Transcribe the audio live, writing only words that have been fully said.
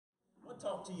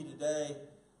talk to you today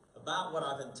about what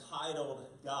I've entitled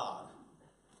God.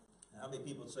 How many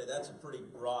people would say that's a pretty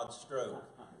broad stroke?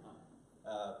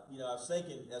 I was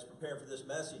thinking, as preparing for this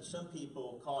message, some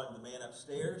people call him the man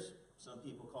upstairs. Some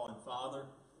people call him Father.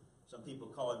 Some people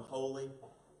call him Holy.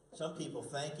 Some people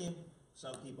thank him.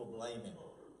 Some people blame him.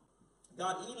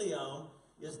 God Elion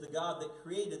is the God that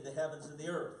created the heavens and the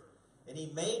earth. And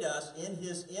he made us in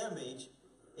his image.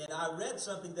 And I read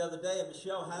something the other day, and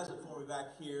Michelle has it for me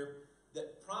back here,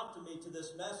 that prompted me to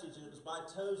this message. And it was by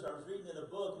Tozer. I was reading in a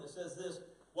book, and it says this: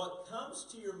 what comes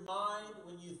to your mind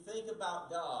when you think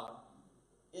about God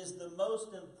is the most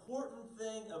important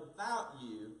thing about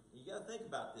you. You got to think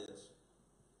about this,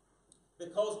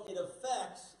 because it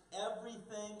affects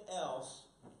everything else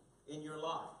in your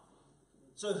life.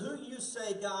 So who you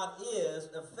say God is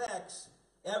affects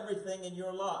everything in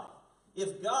your life.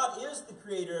 If God is the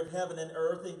creator of heaven and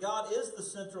earth, and God is the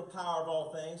central power of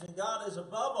all things, and God is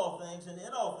above all things and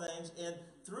in all things, and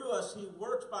through us he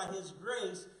works by his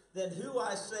grace, then who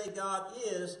I say God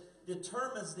is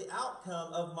determines the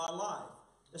outcome of my life,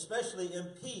 especially in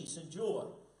peace and joy.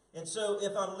 And so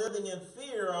if I'm living in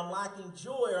fear, or I'm lacking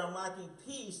joy, or I'm lacking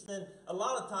peace, then a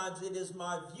lot of times it is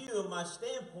my view and my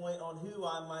standpoint on who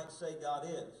I might say God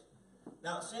is.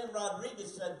 Now, Sam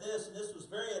Rodriguez said this, and this was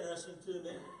very interesting to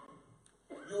me.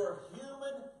 Your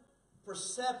human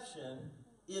perception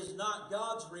is not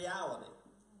God's reality.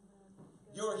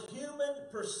 Your human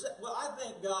perception, well, I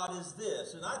think God is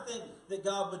this, and I think that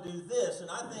God would do this, and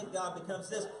I think God becomes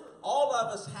this. All of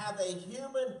us have a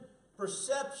human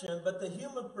perception, but the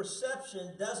human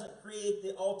perception doesn't create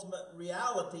the ultimate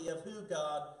reality of who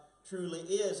God truly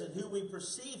is, and who we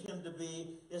perceive him to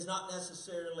be is not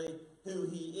necessarily who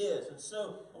he is. And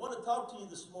so I want to talk to you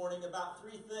this morning about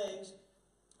three things.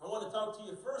 I want to talk to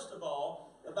you first of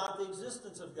all about the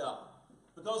existence of God.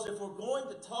 Because if we're going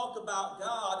to talk about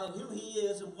God and who he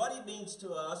is and what he means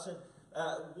to us and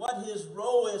what his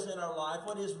role is in our life,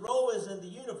 what his role is in the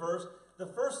universe, the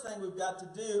first thing we've got to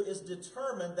do is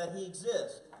determine that he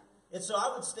exists. And so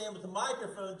I would stand with the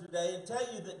microphone today and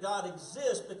tell you that God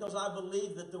exists because I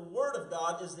believe that the Word of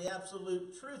God is the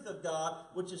absolute truth of God,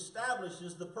 which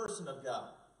establishes the person of God.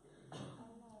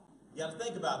 You got to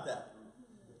think about that.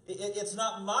 It's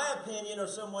not my opinion or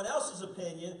someone else's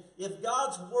opinion. If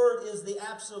God's Word is the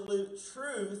absolute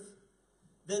truth,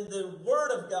 then the Word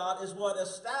of God is what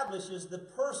establishes the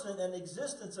person and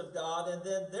existence of God, and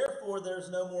then therefore there's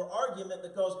no more argument,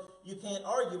 because you can't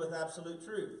argue with absolute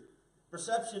truth.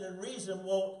 Perception and reason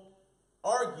won't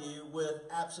argue with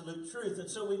absolute truth. And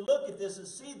so we look at this and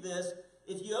see this.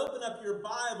 If you open up your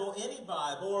Bible, any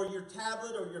Bible, or your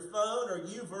tablet or your phone or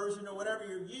YouVersion or whatever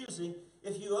you're using,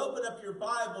 if you open up your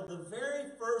Bible, the very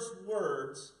first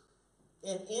words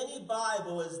in any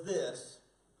Bible is this.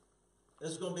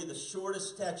 This is going to be the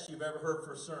shortest text you've ever heard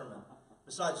for a sermon,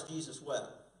 besides Jesus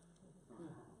wept.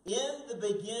 In the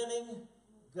beginning,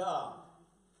 God.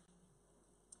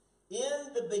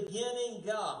 In the beginning,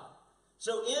 God.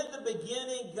 So in the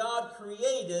beginning, God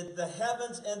created the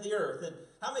heavens and the earth. And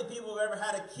how many people have ever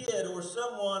had a kid or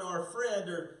someone or a friend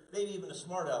or maybe even a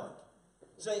smart aleck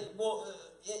say, well,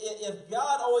 if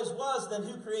God always was, then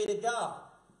who created God?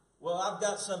 Well, I've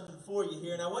got something for you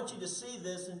here, and I want you to see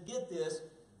this and get this.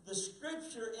 The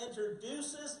Scripture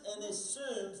introduces and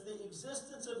assumes the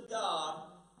existence of God,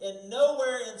 and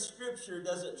nowhere in Scripture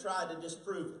does it try to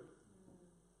disprove it.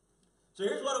 So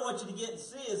here's what I want you to get and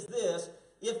see is this.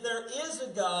 If there is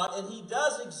a God and he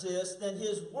does exist, then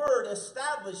his Word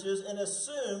establishes and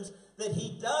assumes that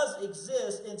he does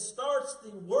exist and starts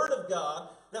the Word of God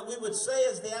that we would say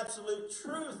is the absolute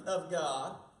truth of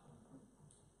God.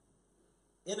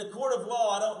 In a court of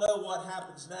law, I don't know what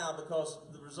happens now, because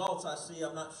the results I see,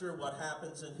 I'm not sure what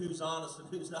happens and who's honest and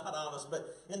who's not honest.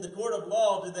 But in the court of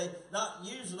law, do they not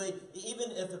usually,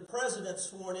 even if the president's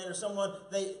sworn in or someone,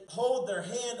 they hold their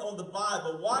hand on the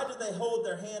Bible? Why do they hold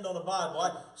their hand on the Bible?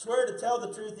 I swear to tell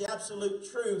the truth, the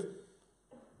absolute truth.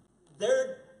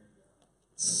 Their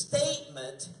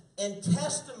statement and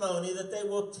testimony that they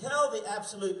will tell the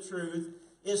absolute truth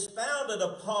is founded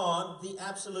upon the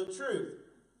absolute truth.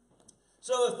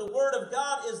 So if the Word of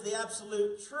God is the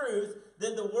absolute truth,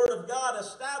 then the Word of God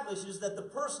establishes that the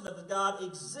person of God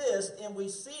exists, and we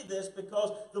see this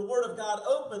because the Word of God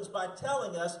opens by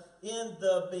telling us, in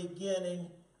the beginning,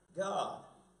 God.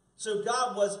 So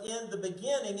God was in the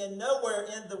beginning, and nowhere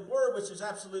in the Word, which is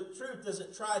absolute truth, does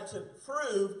it try to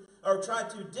prove or try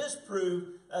to disprove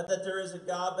that there is a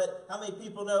God. But how many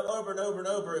people know over and over and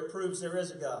over it proves there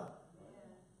is a God?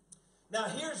 Now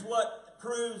here's what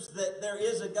proves that there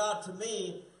is a God to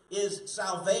me is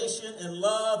salvation and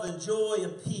love and joy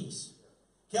and peace.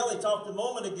 Kelly talked a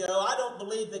moment ago. I don't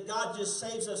believe that God just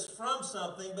saves us from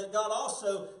something, but God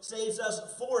also saves us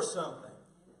for something.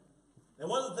 And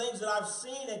one of the things that I've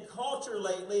seen in culture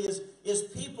lately is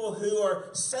people who are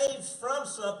saved from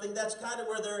something. That's kind of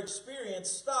where their experience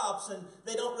stops, and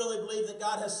they don't really believe that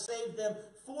God has saved them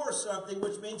for something,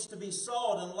 which means to be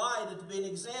salt and light and to be an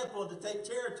example and to take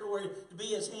territory, to be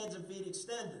His hands and feet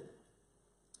extended.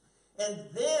 And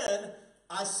then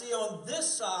I see on this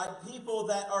side people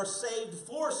that are saved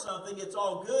for something. It's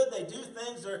all good. They do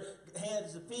things. Their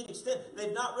hands and feet extended.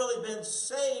 They've not really been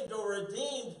saved or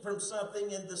redeemed from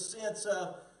something in the sense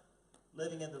of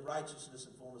living in the righteousness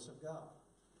and fullness of God.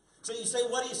 So you say,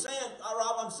 what are you saying?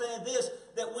 Rob, I'm saying this,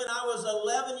 that when I was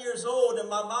 11 years old and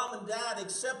my mom and dad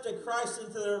accepted Christ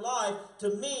into their life, to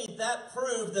me that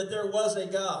proved that there was a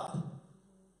God.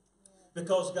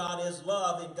 Because God is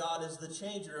love and God is the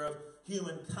changer of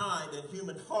humankind and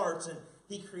human hearts, and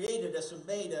He created us and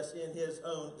made us in His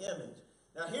own image.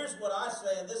 Now here's what I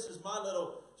say, and this is my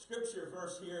little scripture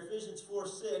verse here, Ephesians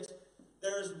 4:6.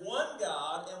 There is one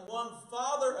God and one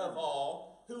Father of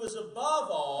all, who is above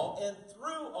all and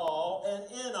through all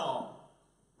and in all.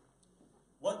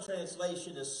 One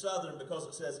translation is Southern because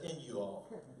it says in you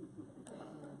all.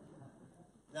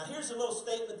 Now here's a little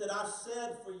statement that I've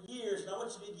said for years, and I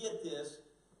want you to get this.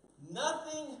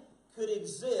 Nothing could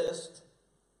exist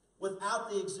without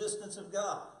the existence of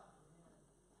God.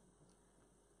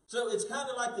 So it's kind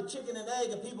of like the chicken and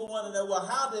egg, and people want to know, well,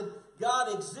 how did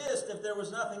God exist if there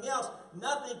was nothing else?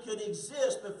 Nothing could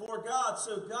exist before God.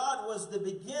 So God was the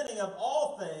beginning of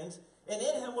all things, and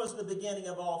in Him was the beginning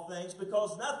of all things,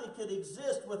 because nothing could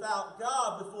exist without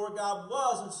God before God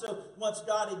was. And so once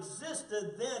God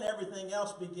existed, then everything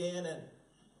else began and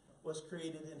was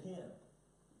created in Him.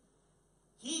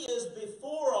 He is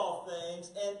before all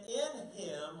things, and in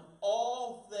Him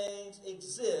all things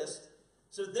exist.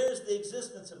 So there's the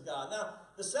existence of God. Now,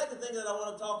 the second thing that I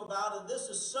want to talk about, and this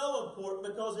is so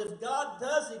important, because if God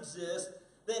does exist,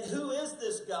 then who is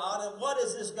this God, and what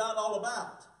is this God all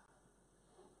about?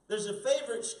 There's a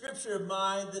favorite scripture of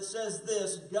mine that says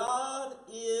this: God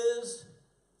is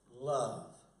love.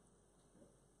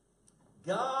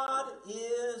 God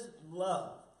is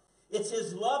love. It's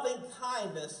His loving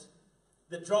kindness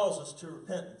that draws us to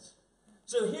repentance.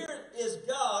 So here is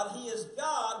God. He is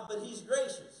God, but He's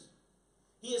gracious.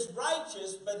 He is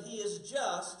righteous, but He is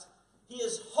just. He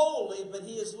is holy, but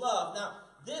He is love. Now,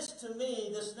 this to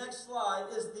me, this next slide,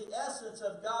 is the essence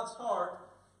of God's heart.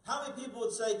 How many people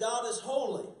would say God is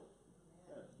holy?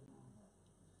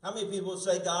 How many people would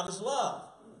say God is love?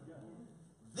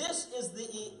 This is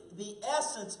the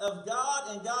essence of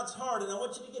God and God's heart. And I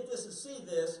want you to get this and see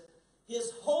this.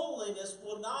 His holiness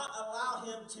will not allow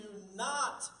Him to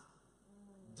not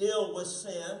deal with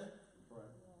sin.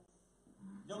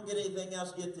 Don't get anything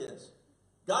else, get this.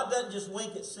 God doesn't just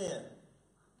wink at sin.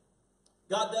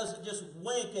 God doesn't just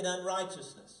wink at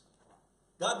unrighteousness.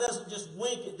 God doesn't just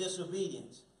wink at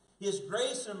disobedience. His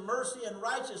grace and mercy and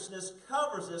righteousness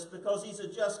covers us because He's a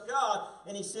just God,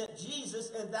 and He sent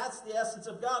Jesus, and that's the essence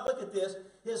of God. Look at this.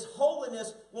 His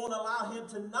holiness won't allow Him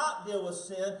to not deal with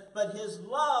sin, but His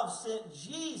love sent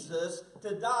Jesus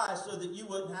to die so that you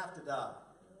wouldn't have to die.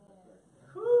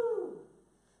 Whew.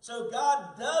 So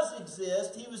God does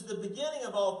exist. He was the beginning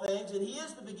of all things, and He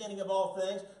is the beginning of all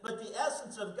things. But the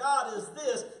essence of God is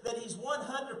this, that He's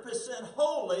 100%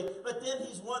 holy, but then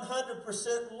He's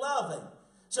 100% loving.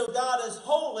 So God is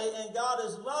holy and God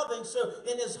is loving. So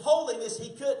in His holiness,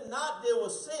 He could not deal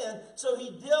with sin. So He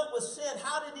dealt with sin.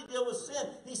 How did He deal with sin?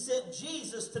 He sent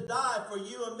Jesus to die for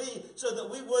you and me so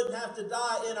that we wouldn't have to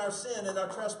die in our sin and our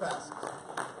trespasses.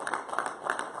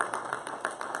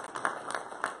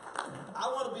 I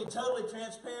want to be totally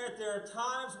transparent. There are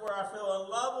times where I feel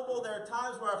unlovable. There are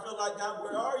times where I feel like, God,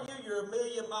 where are you? You're a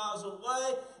million miles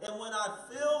away. And when I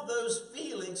feel those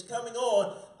feelings coming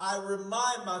on, I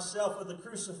remind myself of the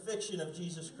crucifixion of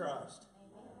Jesus Christ.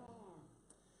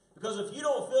 Because if you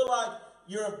don't feel like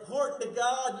you're important to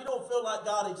God, you don't feel like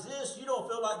God exists, you don't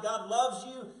feel like God loves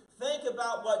you, think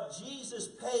about what Jesus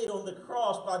paid on the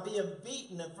cross by being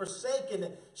beaten and forsaken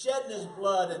and shedding His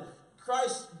blood, and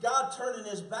Christ, God turning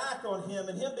His back on Him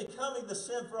and Him becoming the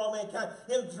sin for all mankind,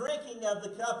 Him drinking of the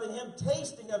cup and Him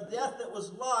tasting of death that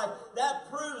was life. That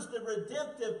proves the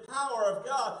redemptive power of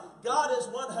God. God is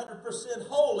 100%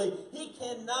 holy. He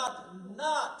cannot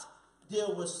not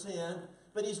deal with sin,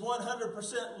 but He's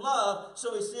 100% love.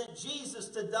 So He sent Jesus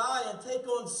to die and take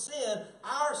on sin,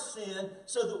 our sin,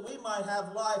 so that we might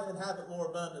have life and have it more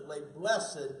abundantly.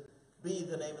 Blessed be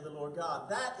the name of the Lord God.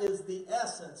 That is the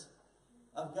essence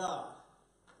of God.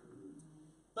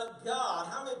 But God,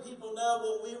 how many people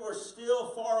know when we were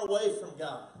still far away from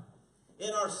God?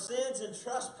 in our sins and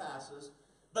trespasses,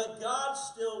 but God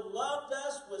still loved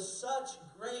us with such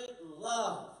great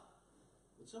love.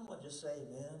 Would someone just say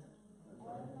amen?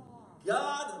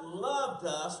 God loved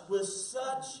us with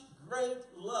such great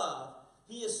love.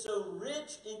 He is so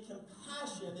rich in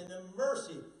compassion and in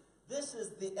mercy. This is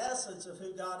the essence of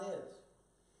who God is.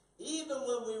 Even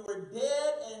when we were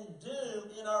dead and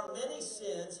doomed in our many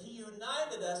sins, He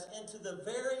united us into the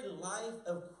very life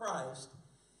of Christ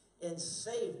and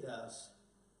saved us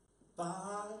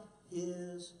by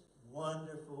His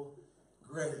wonderful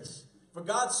grace. For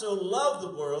God so loved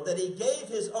the world that He gave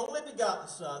His only begotten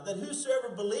Son, that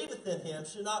whosoever believeth in Him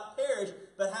should not perish,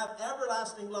 but have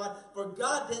everlasting life. For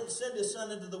God didn't send His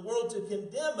Son into the world to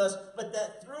condemn us, but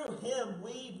that through Him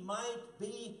we might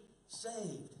be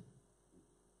saved.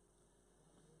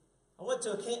 I went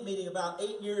to a camp meeting about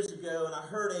 8 years ago, and I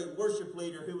heard a worship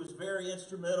leader who was very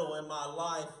instrumental in my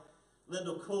life,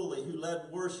 Lyndall Cooley, who led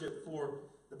worship for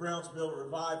the Brownsville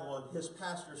Revival, and his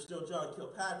pastor is still John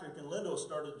Kilpatrick, and Lyndall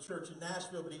started a church in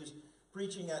Nashville, but he was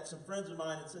preaching at some friends of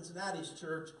mine in Cincinnati's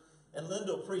church, and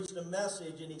Lyndall preached a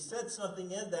message, and he said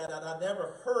something in that I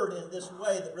never heard in this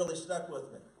way that really stuck with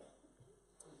me.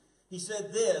 He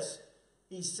said this,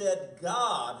 he said,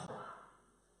 God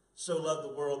so loved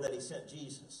the world that He sent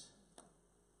Jesus.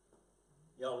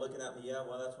 Y'all looking at me, yeah,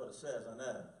 well, that's what it says, I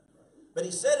know. But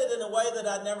he said it in a way that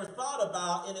I never thought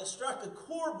about, and it struck a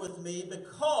chord with me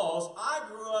because I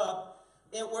grew up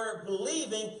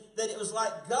believing that it was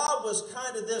like God was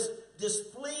kind of this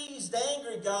displeased,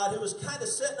 angry God who was kind of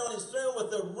sitting on His throne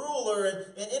with a ruler,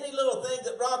 and any little thing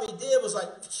that Robbie did was like,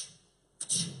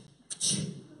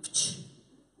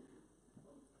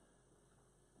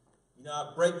 you know,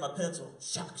 I break my pencil,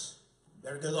 shucks,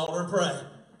 better go to the altar and pray.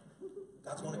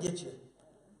 God's going to get you.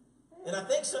 And I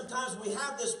think sometimes we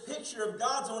have this picture of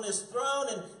God's on His throne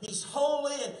and He's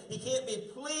holy and He can't be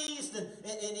pleased and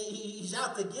He's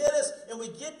out to get us. And we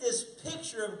get this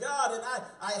picture of God. And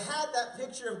I had that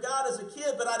picture of God as a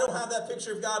kid, but I don't have that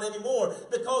picture of God anymore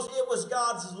because it was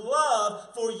God's love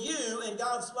for you and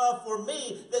God's love for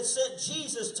me that sent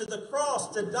Jesus to the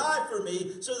cross to die for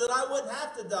me so that I wouldn't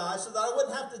have to die, so that I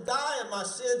wouldn't have to die in my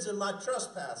sins and my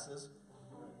trespasses.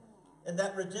 And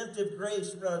that redemptive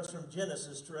grace runs from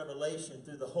Genesis to Revelation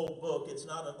through the whole book. It's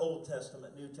not an Old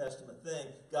Testament, New Testament thing.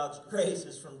 God's grace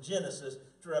is from Genesis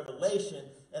to Revelation.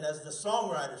 And as the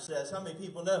songwriter says, how many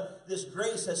people know this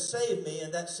grace has saved me,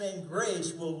 and that same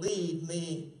grace will lead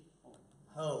me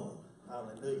home?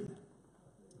 Hallelujah.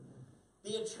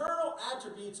 The eternal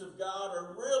attributes of God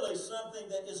are really something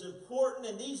that is important,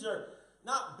 and these are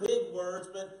not big words,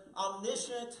 but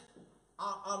omniscient,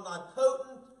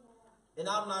 omnipotent, and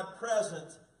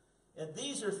omnipresent. And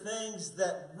these are things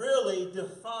that really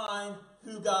define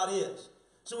who God is.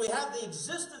 So we have the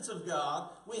existence of God,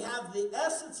 we have the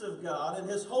essence of God and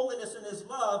His holiness and His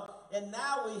love, and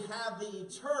now we have the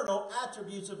eternal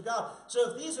attributes of God.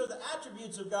 So if these are the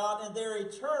attributes of God and they're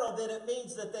eternal, then it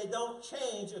means that they don't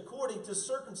change according to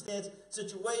circumstance,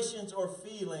 situations, or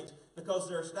feelings, because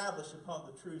they're established upon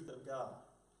the truth of God.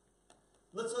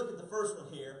 Let's look at the first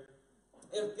one here.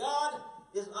 If God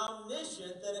is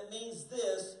omniscient, then it means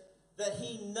this, that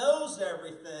He knows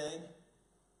everything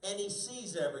and He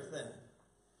sees everything.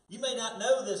 You may not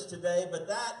know this today, but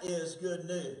that is good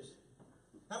news.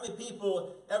 How many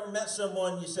people ever met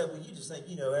someone you said, well, you just think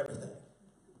you know everything?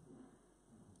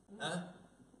 Huh?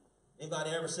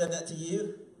 Anybody ever said that to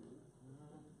you?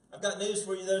 I've got news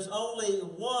for you. There's only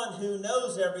one who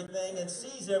knows everything and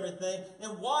sees everything.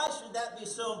 And why should that be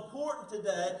so important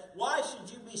today? Why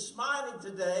should you be smiling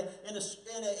today in a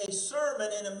sermon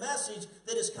and a message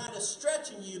that is kind of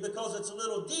stretching you because it's a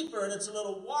little deeper and it's a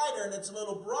little wider and it's a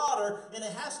little broader and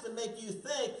it has to make you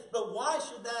think? But why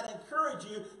should that encourage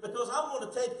you? Because I'm going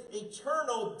to take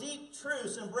eternal deep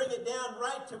truths and bring it down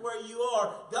right to where you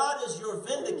are. God is your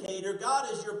vindicator. God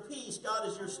is your peace. God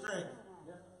is your strength.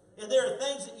 And there are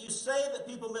things that you say that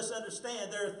people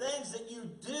misunderstand. There are things that you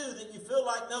do that you feel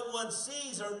like no one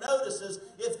sees or notices.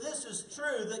 If this is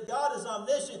true, that God is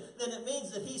omniscient, then it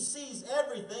means that He sees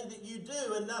everything that you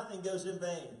do and nothing goes in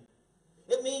vain.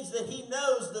 It means that He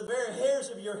knows the very hairs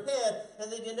of your head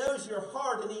and that He knows your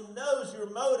heart and He knows your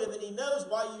motive and He knows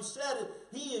why you said it.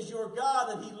 He is your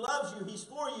God and He loves you. He's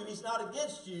for you. He's not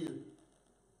against you.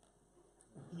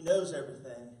 He knows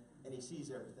everything and He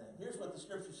sees everything. Here's what the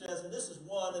Scripture says, and this is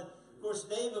one, and of course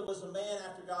David was a man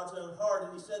after God's own heart,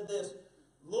 and he said this,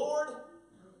 Lord,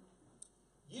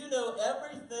 you know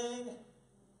everything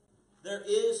there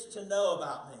is to know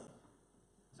about me.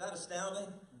 Is that astounding?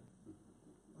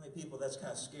 How many people, that's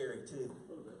kind of scary too.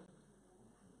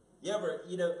 You ever,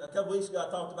 a couple weeks ago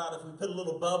I talked about if we put a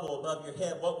little bubble above your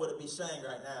head, what would it be saying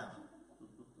right now?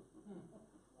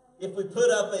 if we put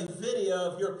up a video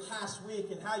of your past week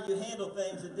and how you handled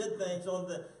things and did things on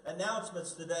the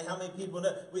announcements today, how many people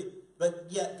know? But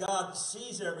yet God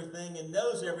sees everything and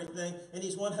knows everything, and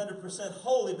He's 100%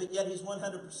 holy, but yet He's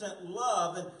 100%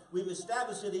 love, and we've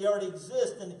established that He already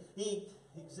exists, and He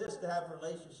exists to have a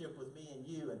relationship with me and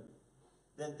you, and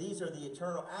then these are the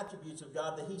eternal attributes of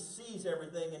God, that He sees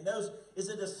everything and knows. Is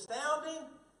it astounding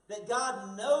that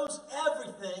God knows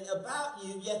everything about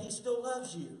you, yet He still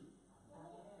loves you?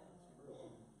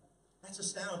 That's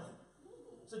astounding.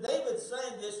 So David's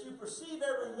saying this, you perceive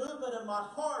every movement of my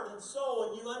heart and soul,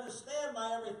 and you understand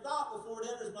my every thought before it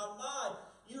enters my mind.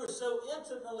 You are so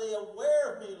intimately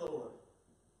aware of me, Lord.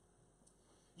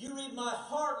 You read my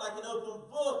heart like an open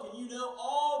book, and you know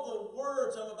all the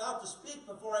words I'm about to speak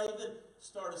before I even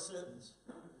start a sentence.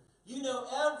 You know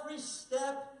every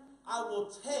step I will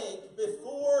take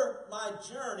before my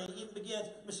journey even begins.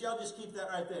 Michelle, just keep that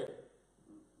right there.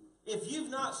 If you've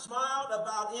not smiled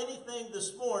about anything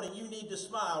this morning, you need to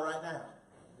smile right now.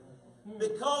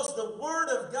 Because the Word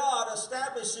of God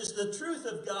establishes the truth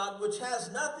of God, which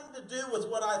has nothing to do with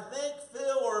what I think,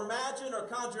 feel, or imagine, or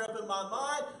conjure up in my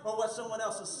mind, or what someone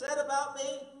else has said about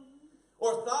me,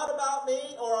 or thought about me,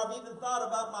 or I've even thought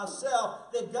about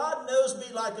myself. That God knows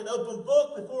me like an open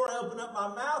book. Before I open up my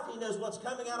mouth, He knows what's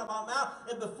coming out of my mouth.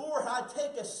 And before I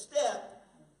take a step,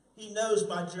 He knows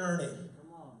my journey.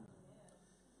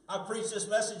 I preach this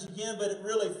message again, but it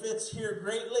really fits here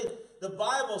greatly. The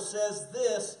Bible says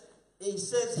this. He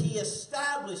says He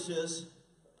establishes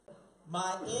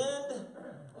my end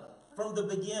from the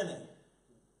beginning.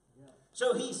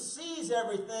 So He sees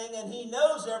everything and He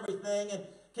knows everything. And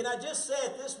can I just say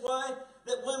it this way?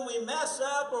 That when we mess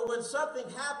up or when something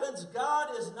happens,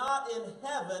 God is not in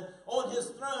heaven on His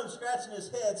throne scratching His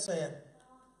head saying,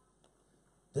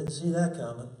 didn't see that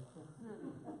coming.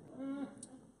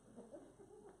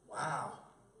 Wow.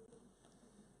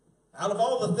 Out of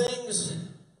all the things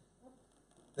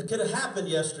that could have happened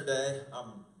yesterday,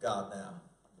 I'm God now.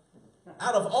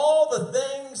 Out of all the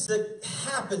things that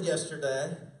happened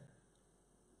yesterday,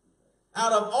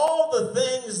 out of all the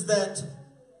things that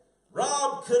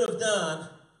Rob could have done,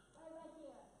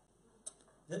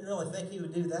 didn't really think he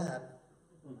would do that.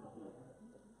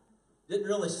 Didn't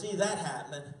really see that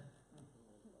happening.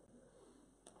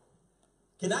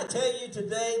 Can I tell you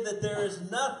today that there is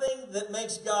nothing that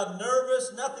makes God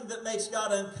nervous, nothing that makes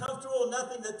God uncomfortable,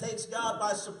 nothing that takes God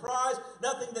by surprise,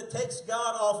 nothing that takes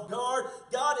God off guard.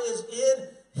 God is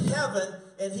in heaven,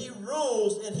 and He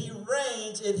rules, and He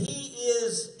reigns, and He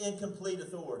is in complete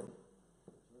authority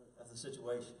of the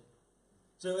situation.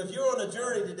 So if you're on a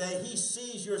journey today, He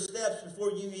sees your steps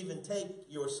before you even take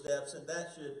your steps, and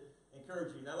that should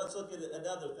encourage you. Now let's look at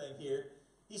another thing here.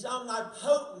 He's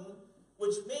omnipotent,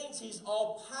 which means He's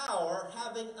all power,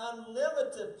 having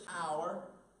unlimited power.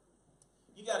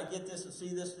 You got to get this and see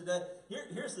this today.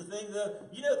 Here's the thing, though.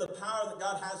 You know the power that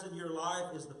God has in your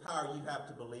life is the power you have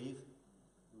to believe.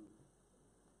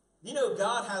 You know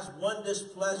God has one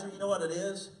displeasure. You know what it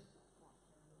is?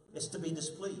 It's to be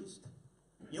displeased.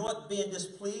 You know what being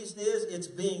displeased is? It's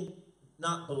being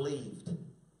not believed.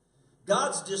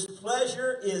 God's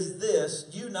displeasure is this,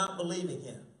 you not believing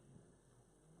Him.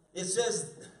 It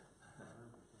says,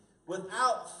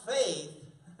 without faith,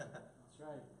 that's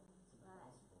right.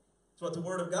 That's what the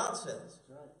Word of God says. That's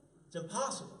right. It's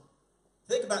impossible.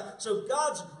 Think about it. So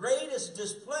God's greatest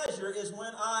displeasure is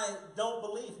when I don't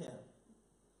believe Him.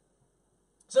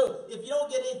 So if you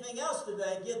don't get anything else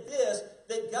today, get this,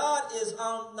 that God is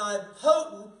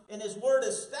omnipotent, and His Word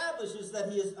establishes that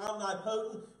He is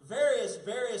omnipotent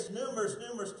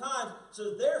numerous times.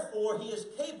 So therefore, He is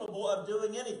capable of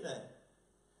doing anything.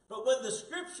 But when the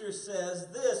Scripture says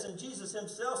this, and Jesus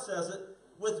Himself says it,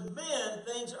 with men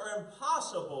things are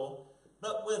impossible,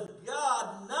 but with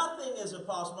God nothing is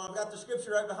impossible. I've got the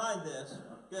Scripture right behind this.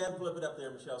 Go ahead and flip it up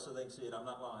there, Michelle, so they can see it. I'm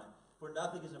not lying. For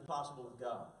nothing is impossible with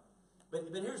God. But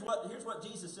here's what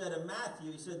Jesus said in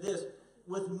Matthew. He said this,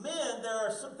 with men there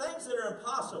are some things that are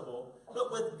impossible,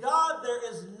 but with God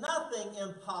there is nothing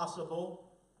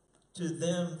impossible to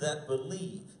them that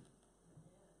believe.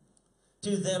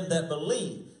 To them that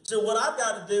believe. So what I've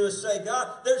got to do is say,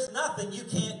 God, there's nothing you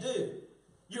can't do.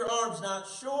 Your arm's not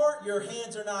short, your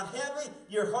hands are not heavy,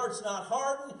 your heart's not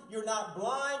hardened, you're not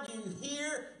blind, you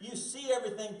hear, you see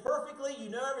everything perfectly, you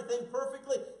know everything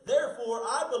perfectly. Therefore,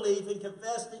 I believe and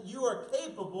confess that you are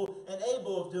capable and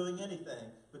able of doing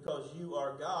anything because you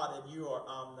are God and you are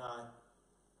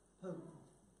omnipotent.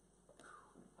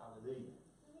 Hallelujah.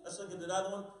 Let's look at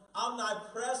another one.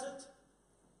 Omnipresent.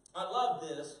 I love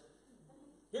this.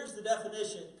 Here's the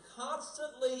definition.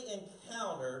 Constantly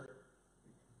encountered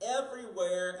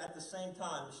everywhere at the same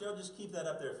time. Michelle, just keep that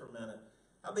up there for a minute.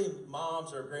 How many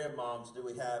moms or grandmoms do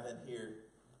we have in here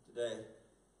today?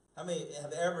 How many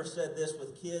have ever said this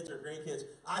with kids or grandkids?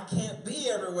 I can't be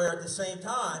everywhere at the same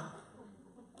time.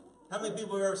 How many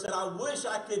people have ever said, I wish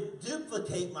I could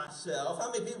duplicate myself?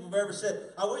 How many people have ever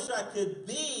said, I wish I could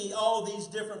be all these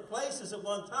different places at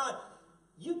one time?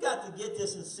 You've got to get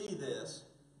this and see this.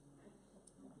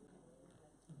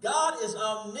 God is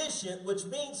omniscient, which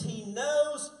means He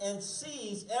knows and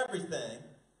sees everything.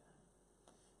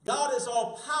 God is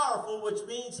all-powerful, which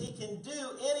means He can do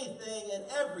anything and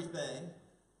everything.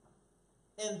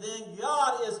 And then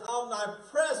God is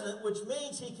omnipresent, which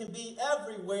means He can be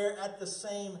everywhere at the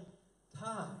same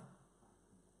time.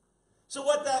 So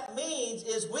what that means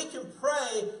is we can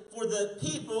pray for the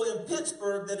people in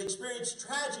Pittsburgh that experienced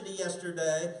tragedy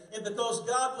yesterday, and because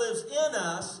God lives in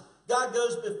us, God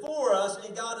goes before us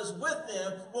and God is with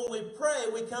them. When we pray,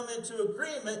 we come into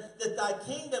agreement that Thy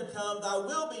kingdom come, Thy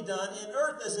will be done in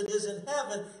earth as it is in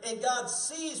heaven. And God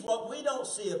sees what we don't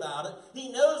see about it.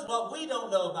 He knows what we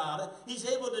don't know about it. He's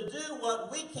able to do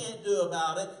what we can't do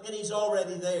about it, and He's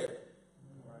already there.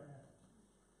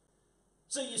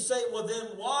 So you say, well then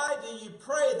why do you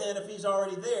pray then if He's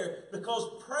already there?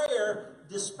 Because prayer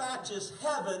dispatches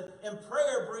heaven, and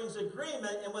prayer brings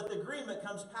agreement, and with agreement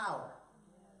comes power.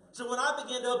 So when I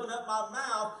begin to open up my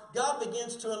mouth, God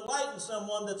begins to enlighten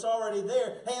someone that's already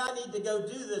there. Hey, I need to go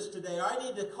do this today. Or I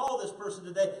need to call this person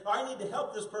today. Or I need to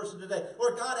help this person today.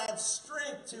 Or God adds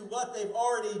strength to what they've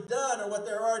already done or what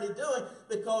they're already doing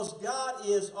because God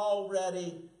is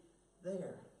already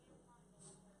there.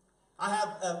 I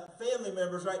have family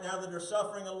members right now that are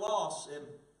suffering a loss and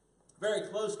very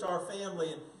close to our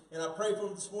family. And I prayed for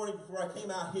them this morning before I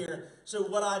came out here. So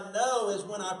what I know is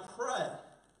when I pray,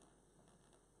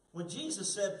 when Jesus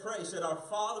said pray, He said, Our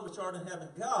Father which art in heaven,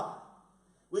 God.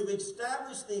 We've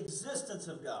established the existence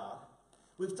of God.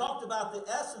 We've talked about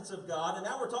the essence of God, and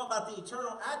now we're talking about the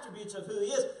eternal attributes of who He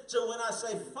is. So when I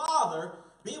say, Father,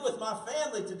 be with my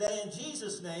family today in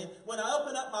Jesus' name, when I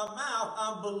open up my mouth,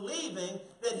 I'm believing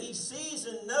that He sees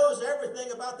and knows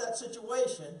everything about that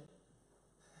situation.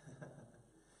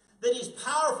 That He's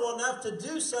powerful enough to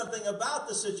do something about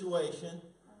the situation.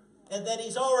 And that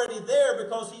He's already there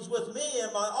because He's with me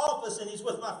in my office and He's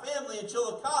with my family in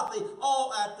Chillicothe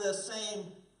all at the same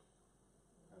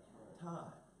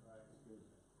time.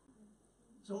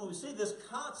 So when we see this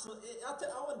constantly, I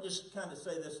want to just kind of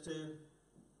say this too.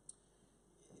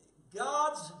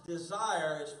 God's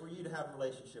desire is for you to have a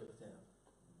relationship with Him.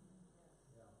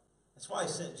 That's why He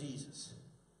sent Jesus.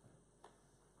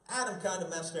 Adam kind of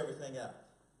messed everything up.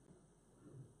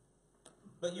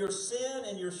 But your sin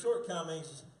and your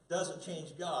shortcomings doesn't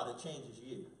change God, it changes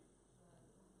you.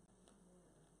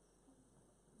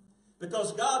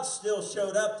 Because God still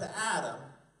showed up to Adam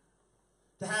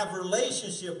to have a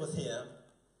relationship with Him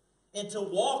and to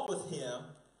walk with Him.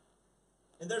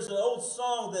 And there's an old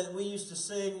song that we used to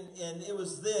sing, and it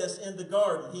was this, in the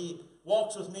garden. He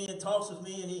walks with me and talks with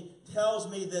me, and He tells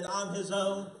me that I'm His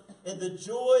own. And the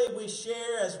joy we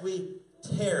share as we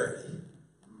tarry.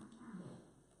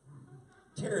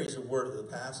 Tarry is a word of the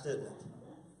past, isn't it?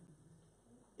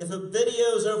 If a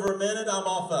video is over a minute, I'm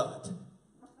off of it.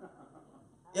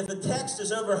 If a text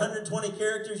is over 120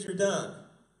 characters, you're done.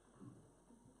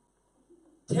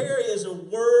 Tarry is a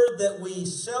word that we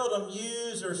seldom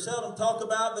use or seldom talk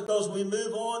about because we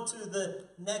move on to the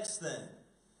next thing.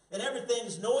 And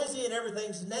everything's noisy and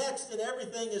everything's next and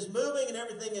everything is moving and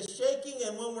everything is shaking.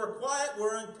 And when we're quiet,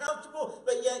 we're uncomfortable.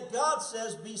 But yet God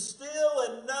says, be still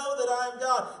and know that I am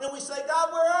God. And we say,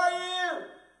 God, where are you?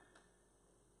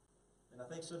 And I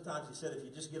think sometimes He said, if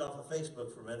you just get off of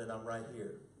Facebook for a minute, I'm right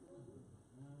here.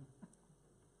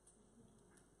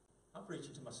 I'm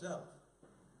preaching to myself.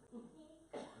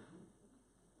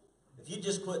 If you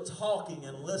just quit talking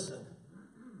and listen,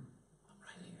 I'm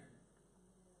right here.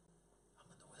 I'm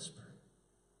in the whisper.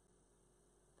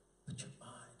 But your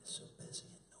mind is so busy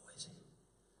and noisy,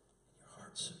 and your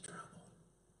heart's so troubled,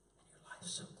 and your life's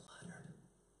so cluttered.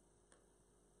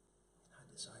 And I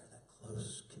desire that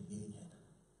close communion.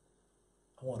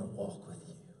 I want to walk with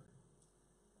you.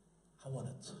 I want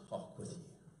to talk with you.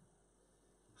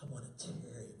 I want to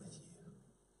tarry with you.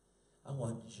 I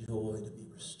want joy to be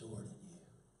restored in you.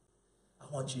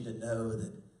 I want you to know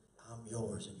that I'm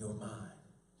yours and you're mine.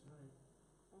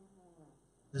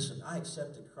 Listen, I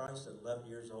accepted Christ at 11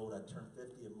 years old. I turned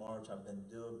 50 in March. I've been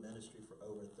doing ministry for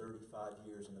over 35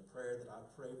 years. And the prayer that I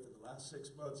prayed for the last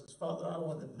 6 months is, Father, I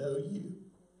want to know you.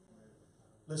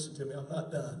 Listen to me, I'm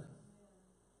not done.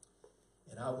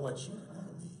 And I want you to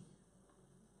know me.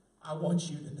 I want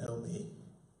you to know me.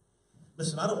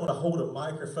 Listen, I don't want to hold a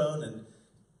microphone and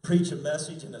preach a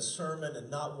message and a sermon and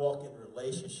not walk in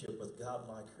relationship with God,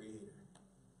 my Creator.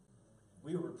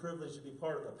 We were privileged to be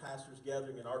part of the pastor's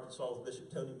gathering in Arkansas with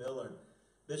Bishop Tony Miller. And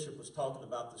Bishop was talking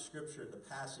about the scripture, the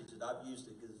passage that I've used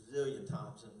a gazillion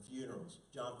times in funerals,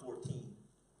 John 14.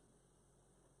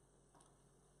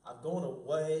 I've gone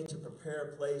away to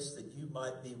prepare a place that you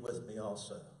might be with me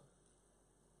also.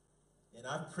 And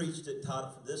I've preached it, taught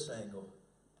it from this angle,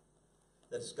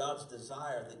 that it's God's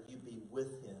desire that you be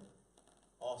with him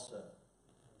also.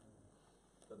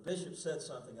 But Bishop said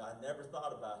something I never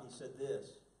thought about. He said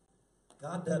this: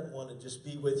 God doesn't want to just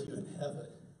be with you in heaven.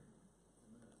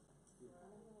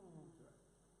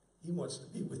 He wants to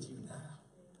be with you now.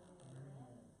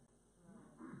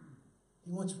 He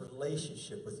wants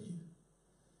relationship with you.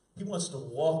 He wants to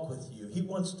walk with you. He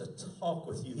wants to talk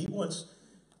with you. He wants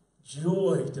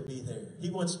joy to be there. He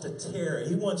wants to tarry.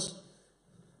 He wants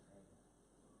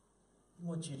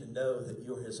you to know that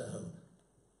you're his own.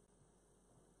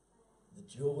 The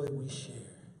joy we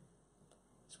share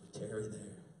as we tarry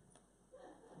there,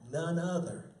 none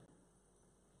other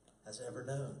has ever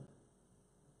known.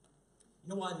 You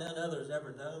know why none other has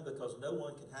ever known? Because no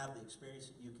one can have the experience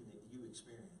that you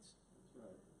experience. That's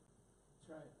right. That's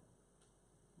right.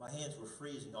 My hands were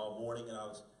freezing all morning, and I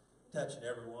was touching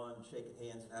everyone, shaking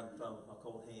hands, and having fun with my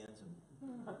cold hands. And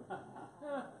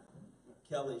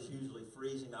Kelly's usually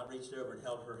freezing. I reached over and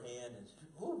held her hand, and she said,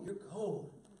 "Oh, you're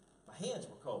cold." My hands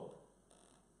were cold.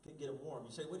 Couldn't get them warm.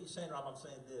 You say, "What are you saying, Rob?" I'm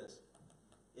saying this: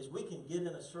 is we can get in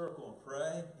a circle and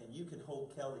pray, and you can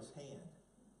hold Kelly's hand,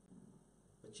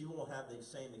 but you won't have the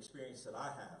same experience that I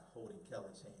have holding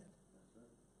Kelly's hand,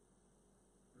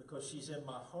 because she's in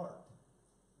my heart,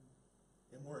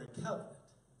 and we're in covenant,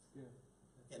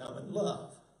 and I'm in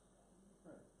love.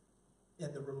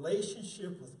 And the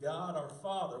relationship with God our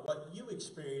Father, what you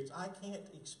experience, I can't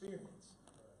experience.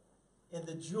 And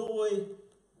the joy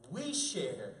we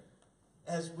share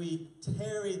as we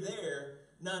tarry there,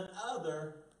 none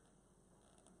other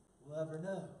will ever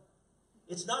know.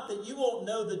 It's not that you won't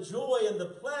know the joy and the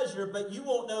pleasure, but you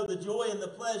won't know the joy and the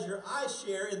pleasure I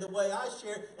share in the way I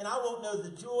share, and I won't know the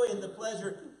joy and the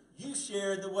pleasure you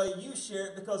share in the way you share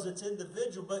it, because it's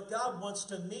individual. But God wants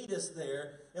to meet us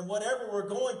there, and whatever we're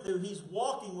going through, he's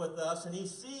walking with us, and he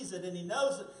sees it, and he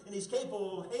knows it, and he's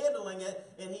capable of handling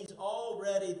it, and he's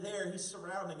already there. He's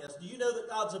surrounding us. Do you know that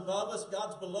God's above us,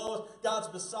 God's below us, God's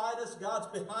beside us, God's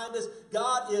behind us?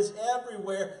 God is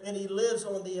everywhere, and he lives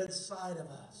on the inside of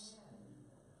us.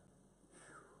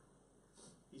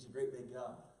 He's a great big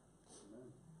God.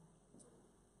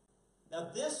 Now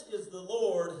this is the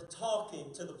Lord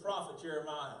talking to the prophet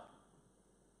Jeremiah.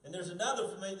 And there's another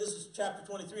for me. This is chapter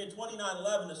 23 and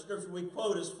 29:11. The scripture we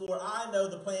quote is, "For I know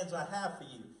the plans I have for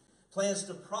you, plans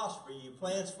to prosper you,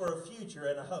 plans for a future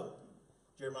and a hope."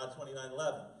 Jeremiah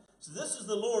 29:11. So this is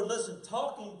the Lord, listen,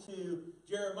 talking to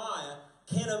Jeremiah.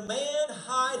 "Can a man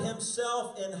hide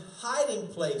himself in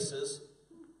hiding places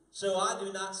so I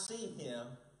do not see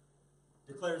him,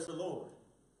 declares the Lord?"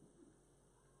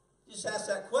 Just ask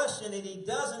that question, and he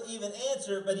doesn't even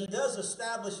answer, but he does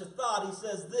establish a thought. He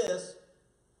says this: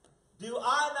 "Do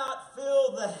I not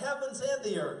fill the heavens and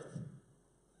the earth?"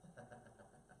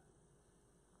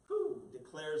 Who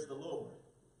declares the Lord?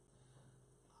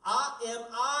 Am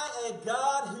I a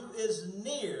God who is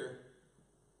near,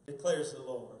 declares the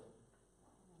Lord,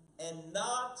 and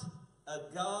not a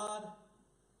God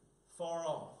far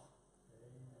off?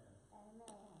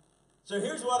 Amen. So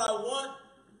here's what I want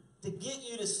to get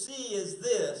you to see is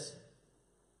this,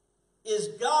 is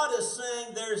God is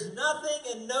saying there's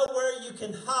nothing and nowhere you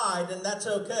can hide, and that's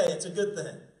okay. It's a good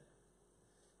thing.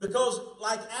 Because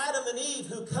like Adam and Eve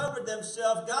who covered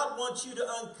themselves, God wants you to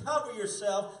uncover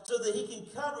yourself so that he can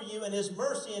cover you in his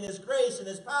mercy and his grace and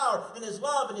his power and his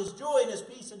love and his joy and his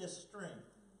peace and his strength.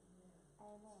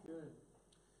 Good.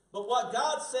 But what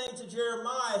God's saying to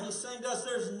Jeremiah, he's saying to us,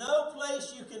 there's no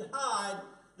place you can hide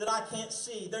that I can't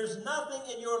see. There's nothing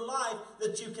in your life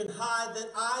that you can hide that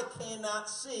I cannot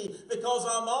see, because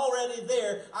I'm already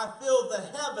there. I feel the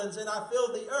heavens and I feel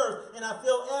the earth and I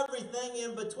feel everything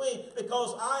in between,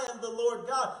 because I am the Lord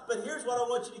God. But here's what I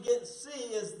want you to get and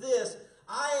see is this: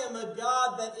 I am a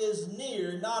God that is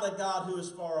near, not a God who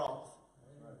is far off.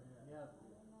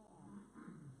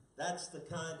 That's the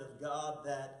kind of God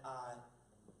that I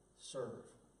serve.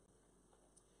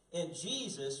 And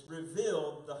Jesus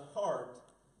revealed the heart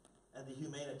and the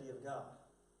humanity of God.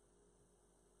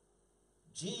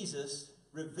 Jesus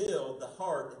revealed the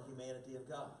heart and humanity of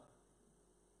God.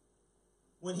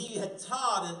 when he had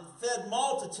taught and fed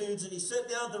multitudes, and he sat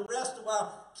down to rest a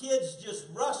while, kids just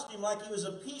rushed him like he was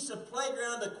a piece of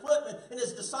playground equipment, and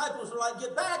his disciples were like,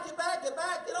 get back, get back, get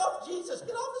back, get off, Jesus,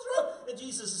 get off this road. And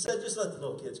Jesus said, just let the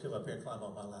little kids come up here and climb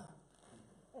on my lap.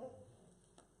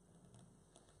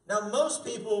 Now, most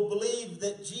people believe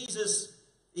that Jesus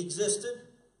existed.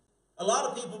 A lot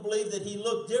of people believe that he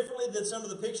looked differently than some of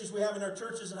the pictures we have in our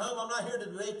churches at home. I'm not here to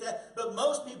debate that. But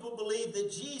most people believe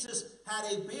that Jesus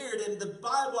had a beard. And the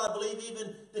Bible, I believe,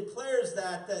 even declares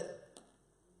that.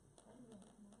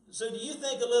 So do you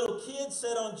think a little kid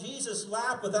sat on Jesus'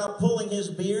 lap without pulling his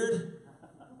beard?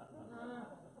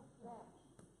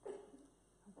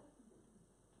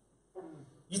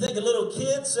 You think a little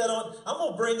kid sat on... I'm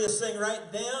going to bring this thing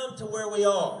right down to where we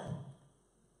are.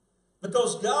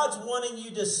 Because God's wanting you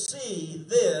to see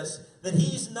this, that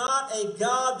he's not a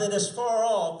God that is far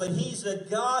off, but he's a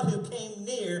God who came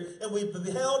near, and we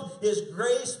beheld his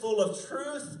grace full of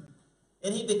truth,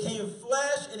 and he became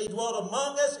flesh, and he dwelt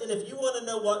among us. And if you want to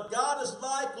know what God is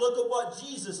like, look at what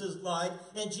Jesus is like.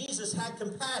 And Jesus had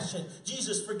compassion.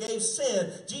 Jesus forgave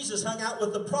sin. Jesus hung out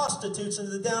with the prostitutes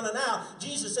and the down and out.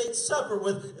 Jesus ate supper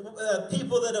with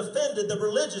people that offended the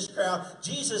religious crowd.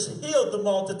 Jesus healed the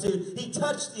multitude. He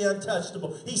touched the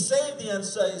untouchable. He saved the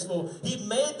unsavable. He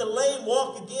made the lame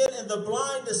walk again and the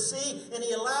blind to see. And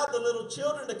he allowed the little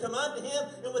children to come unto him.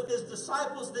 And with his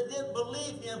disciples that didn't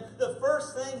believe him, the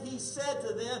first thing he said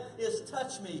to them is,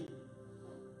 touch me.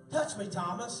 Touch me,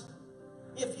 Thomas.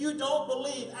 If you don't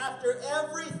believe after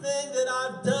everything that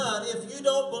I've done, if you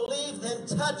don't believe, then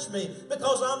touch me.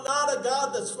 Because I'm not a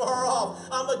God that's far off.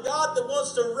 I'm a God that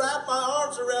wants to wrap my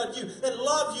arms around you and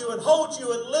love you and hold you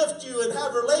and lift you and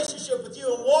have a relationship with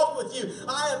you and walk with you.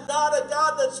 I am not a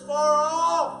God that's far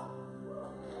off.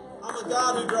 I'm a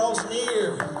God who draws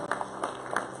near.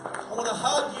 I want to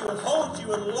hug you and hold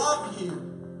you and love you.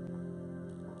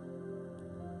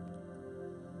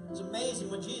 It's amazing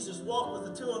when Jesus walked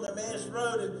with the two on the Emmaus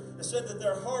Road, and it said that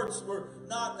their hearts were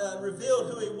not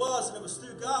revealed who he was, and it was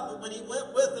through God. But when he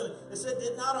went with them, it said,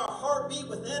 did not our heart beat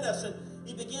within us? And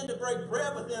he began to break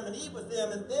bread with them and eat with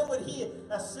them. And then when he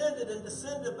ascended and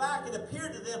descended back and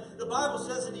appeared to them, the Bible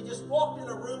says that he just walked in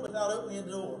a room without opening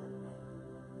the door.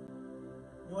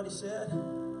 You know what he said?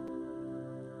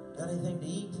 Got anything to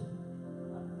eat?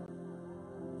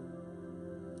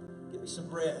 Give me some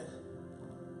bread.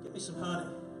 Give me some honey.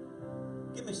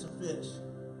 Give me some fish.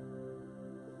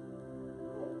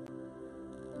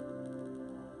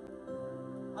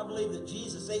 I believe that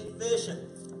Jesus ate fish and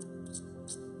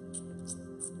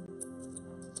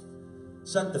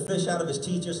sucked the fish out of his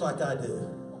teeth just like I do.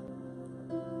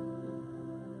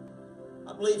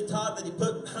 I believe, Todd, that he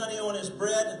put honey on his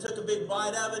bread and took a big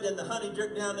bite of it, and the honey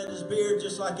dripped down in his beard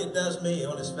just like it does me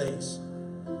on his face.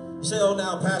 You say, oh,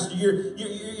 now, Pastor,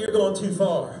 you're going too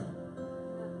far.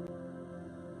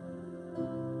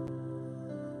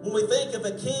 When we think of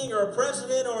a king or a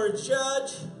president or a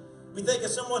judge, we think of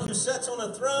someone who sits on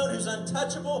a throne, who's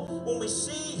untouchable. When we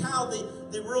see how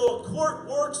the royal court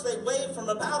works, they wave from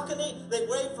a balcony, they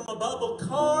wave from a bubble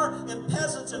car, and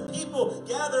peasants and people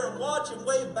gather and watch and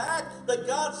wave back. But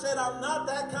God said, I'm not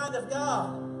that kind of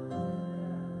God.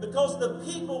 Because the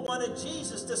people wanted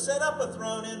Jesus to set up a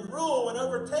throne and rule and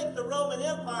overtake the Roman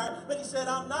Empire. But he said,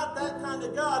 I'm not that kind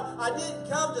of God. I didn't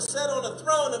come to sit on a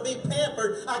throne and be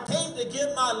pampered. I came to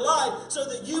give my life so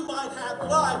that you might have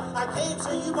life. I came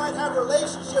so you might have a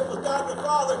relationship with God the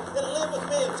Father and live with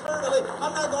me eternally.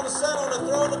 I'm not going to sit on a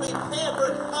throne and be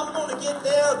pampered. I'm going to get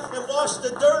down and wash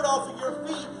the dirt off of your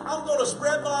feet. I'm going to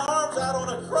spread my arms out on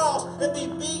a cross and be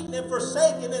beaten and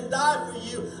forsaken and die for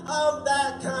you. I'm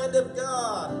that kind of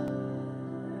God.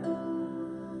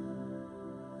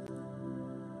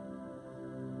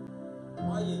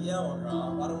 Why are you yelling,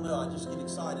 Rob? I don't know. I just get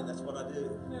excited. That's what I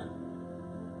do. Yeah.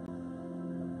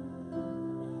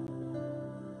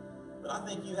 But I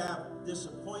think you have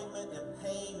disappointment and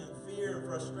pain and fear and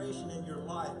frustration in your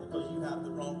life because you have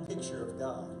the wrong picture of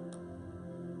God.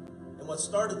 And what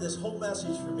started this whole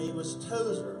message for me was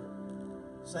Tozer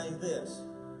saying this: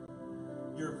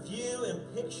 your view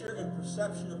and picture and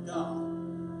perception of God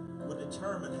will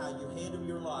determine how you handle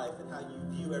your life and how you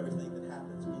view everything that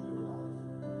happens in your life.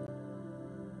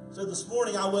 So this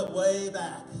morning I went way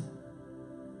back.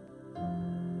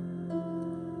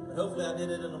 But hopefully I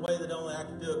did it in a way that only I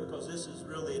can do it, because this is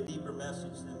really a deeper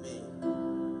message than me.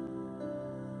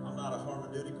 I'm not a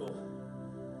hermeneutical,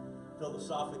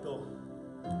 philosophical,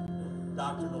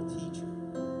 doctrinal teacher.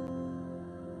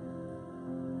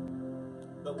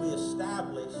 But we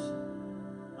establish,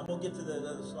 I'm going to get to the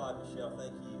other slide, Michelle,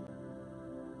 thank you.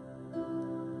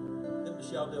 Let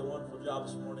Michelle do a wonderful job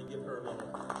this morning. Give her a little.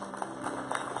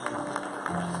 Thank you.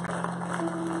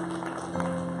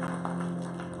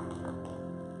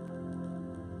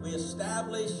 We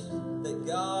establish that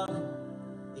God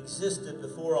existed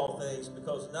before all things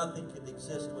because nothing could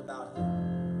exist without Him.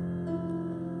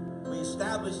 We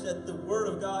establish that the Word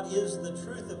of God is the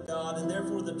truth of God, and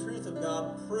therefore the truth of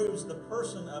God proves the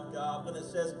person of God when it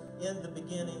says, in the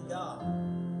beginning, God.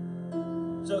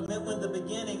 So it meant when the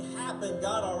beginning happened,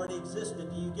 God already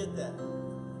existed. Do you get that?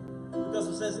 Because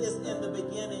it says, in the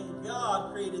beginning,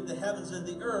 God created the heavens and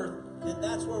the earth. And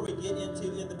that's where we get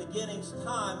into, in the beginning's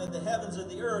time, and the heavens and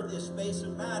the earth is space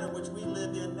and matter, which we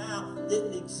live in now,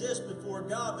 didn't exist before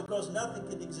God because nothing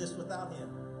could exist without Him.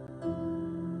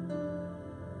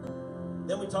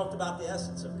 Then we talked about the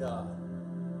essence of God.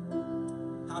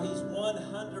 How He's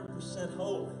 100%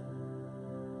 holy,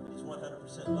 but He's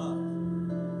 100% love.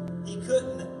 He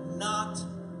couldn't not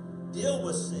deal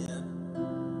with sin,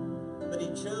 but He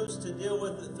chose to deal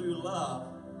with it through love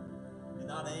and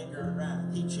not anger and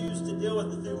wrath. He chose to deal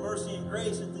with it through mercy and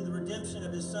grace and through the redemption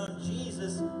of His Son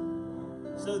Jesus,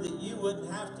 so that you wouldn't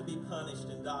have to be punished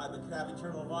and die, but could have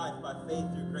eternal life by faith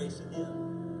through grace in Him.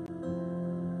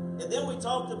 And then we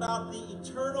talked about the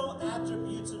eternal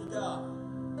attributes of God,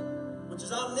 which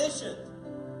is omniscient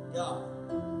God.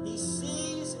 He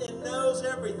sees and knows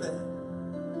everything.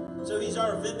 So He's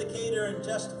our vindicator and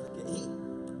justificator.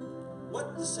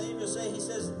 What does Samuel say? He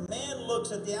says, man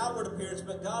looks at the outward appearance,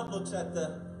 but God looks at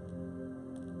the...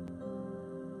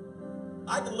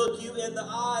 I can look you in the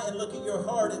eye and look at your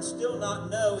heart and still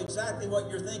not know exactly what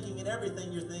you're thinking and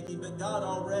everything you're thinking, but God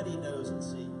already knows and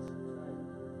sees.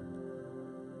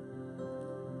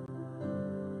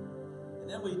 And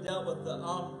then we dealt with the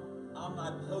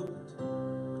omnipotent,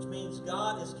 which means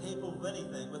God is capable of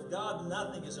anything. With God,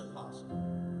 nothing is impossible.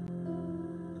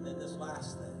 And then this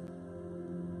last thing.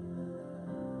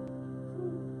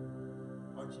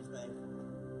 Aren't you thankful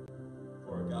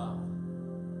for a God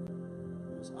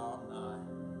who is omnipresent?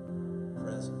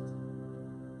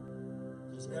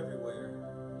 He's everywhere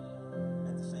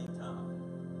at the same time.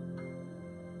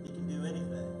 He can do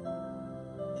anything.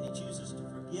 And He chooses to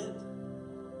forget,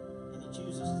 and He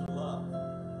chooses to love.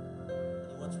 And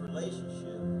He wants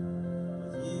relationship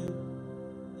with you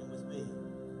and with me.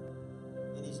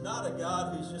 And He's not a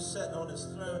God who's just sitting on His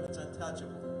throne that's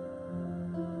untouchable.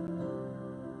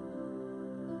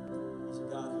 He's a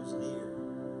God who's near.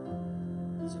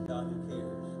 He's a God who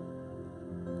cares.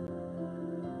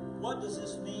 What does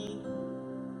this mean?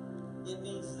 It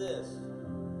means this.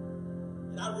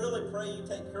 And I really pray you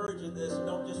take courage in this and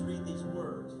don't just read these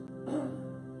words.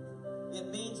 It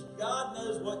means God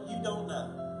knows what you don't know.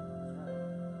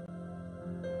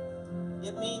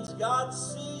 It means God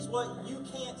sees what you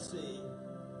can't see.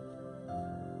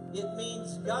 It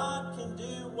means God can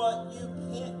do what you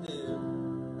can't do.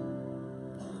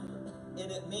 And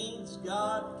it means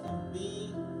God can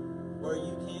be where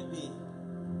you can't be.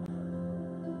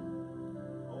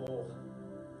 Oh,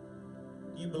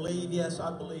 do you believe? Yes,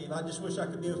 I believe. I just wish I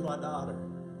could be with my daughter.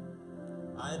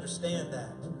 I understand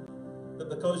that. But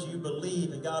because you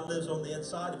believe and God lives on the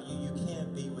inside of you, you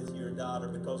can be with your daughter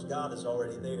because God is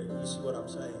already there. You see what I'm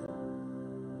saying?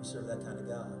 We serve that kind of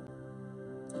God.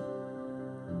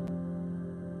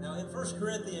 Now, in 1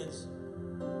 Corinthians,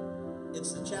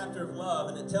 it's the chapter of love,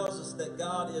 and it tells us that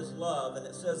God is love, and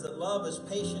it says that love is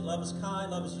patient, love is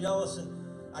kind, love is jealous, and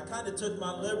I kind of took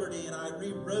my liberty and I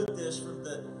rewrote this from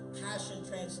the Passion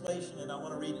Translation, and I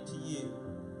want to read it to you.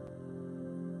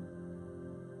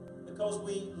 Because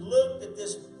we looked at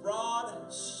this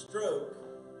broad stroke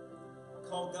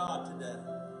called God today.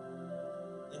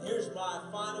 And here's my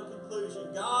final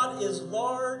conclusion. God is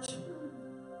large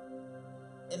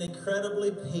and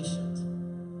incredibly patient.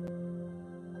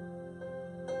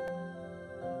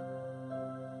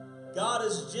 God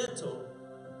is gentle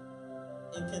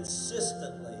and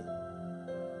consistently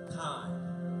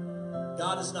kind.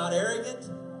 God is not arrogant.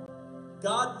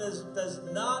 God does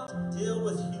not deal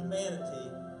with humanity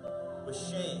with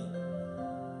shame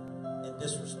and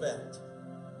disrespect.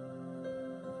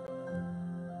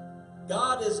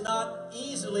 God is not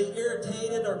easily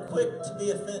irritated or quick to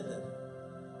be offended.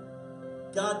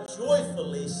 God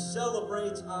joyfully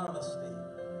celebrates honesty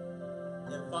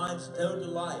and finds no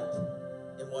delight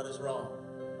in what is wrong.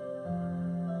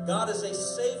 God is a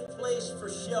safe place for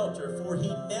shelter, for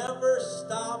He never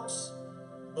stops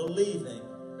believing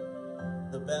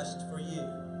the best for you.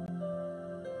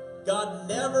 God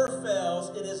never fails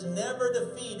and is never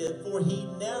defeated, for He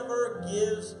never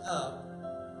gives up.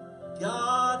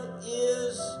 God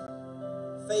is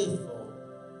faithful.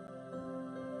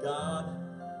 God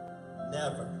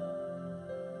never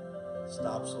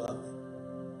stops loving.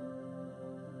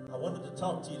 I wanted to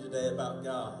talk to you today about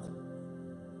God.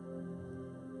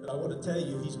 I want to tell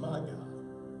you, He's my God.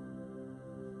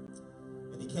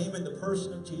 And He came in the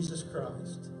person of Jesus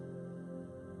Christ.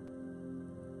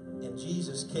 And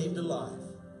Jesus came to life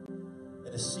and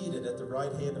is seated at the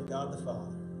right hand of God the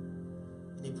Father.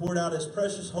 And He poured out His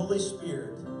precious Holy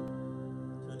Spirit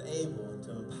to enable and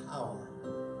to empower,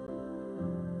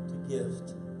 to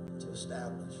gift, to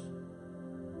establish.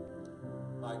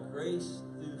 By grace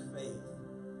through faith,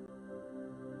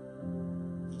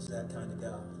 He's that kind of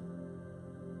God.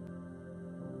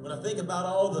 When I think about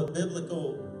all the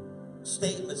biblical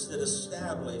statements that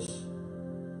establish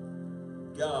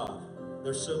God,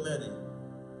 there's so many.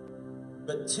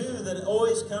 But two that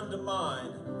always come to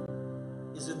mind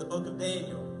is in the book of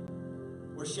Daniel,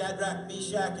 where Shadrach,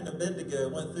 Meshach, and Abednego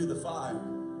went through the fire,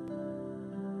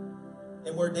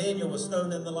 and where Daniel was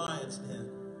thrown in the lion's den.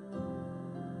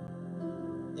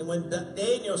 And when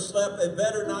Daniel slept a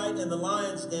better night in the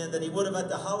lion's den than he would have at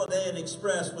the Holiday Inn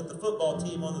Express with the football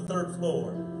team on the third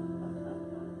floor.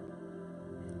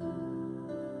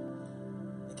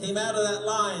 He came out of that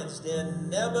lion's den.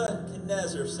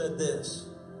 Nebuchadnezzar said this: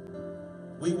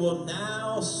 "We will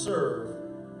now serve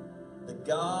the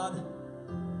God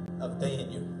of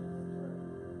Daniel."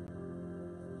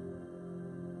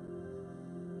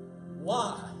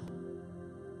 Why?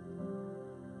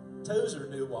 Tozer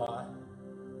knew why.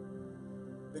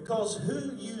 Because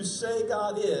who you say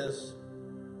God is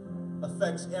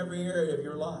affects every area of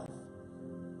your life.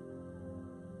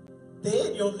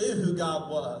 Daniel knew who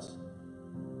God was.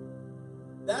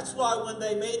 That's why when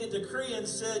they made a decree and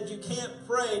said you can't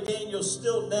pray, Daniel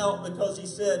still knelt, because he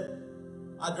said,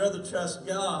 "I'd rather trust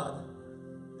God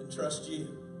than trust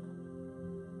you."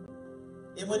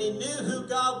 And when he knew who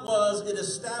God was, it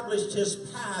established his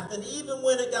path. And even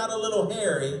when it got a little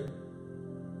hairy,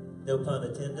 no pun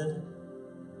intended,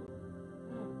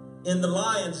 in the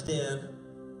lion's den,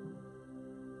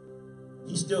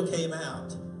 he still came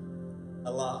out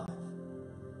alive.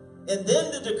 And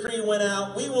then the decree went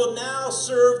out, "We will now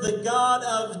serve the God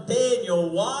of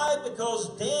Daniel." Why? Because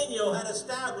Daniel had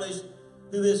established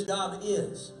who his God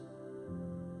is.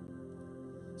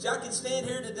 See, I can stand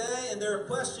here today and there are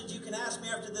questions you can ask me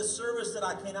after this service that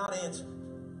I cannot answer.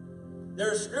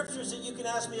 There are scriptures that you can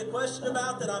ask me a question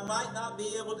about that I might not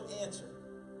be able to answer.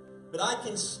 But I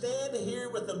can stand here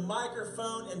with a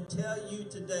microphone and tell you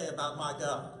today about my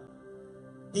God.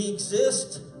 He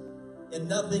exists, and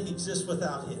nothing exists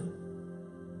without Him.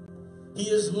 He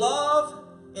is love,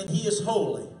 and He is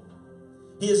holy.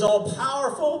 He is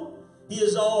all-powerful, He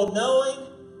is all-knowing,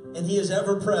 and He is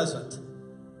ever-present.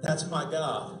 That's my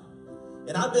God.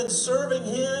 And I've been serving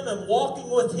Him and walking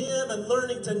with Him and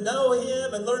learning to know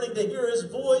Him and learning to hear His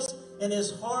voice and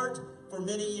His heart for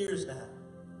many years now.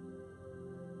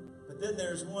 Then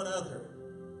there's one other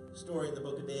story in the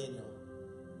book of Daniel.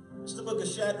 It's the book of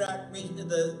Shadrach,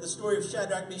 the story of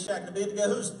Shadrach, Meshach, and Abednego,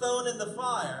 who's thrown in the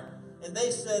fire. And they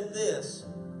said this: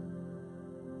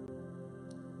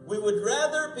 "We would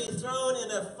rather be thrown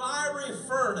in a fiery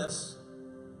furnace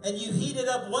and you heat it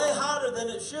up way hotter than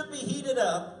it should be heated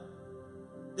up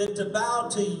than to bow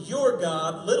to your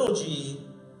God, little g,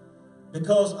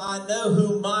 because I know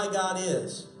who my God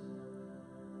is.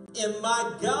 And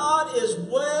my God is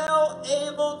well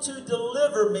able to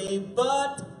deliver me,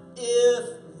 but if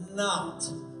not."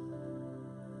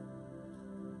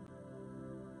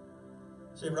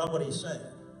 Say, "Rob, what are you saying?"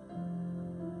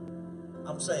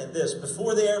 I'm saying this: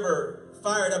 before they ever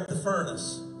fired up the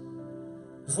furnace,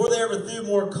 before they ever threw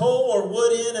more coal or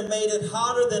wood in and made it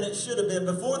hotter than it should have been,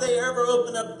 before they ever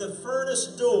opened up the furnace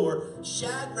door,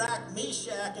 Shadrach,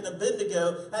 Meshach, and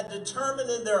Abednego had determined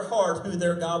in their heart who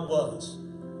their God was.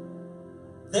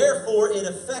 Therefore, it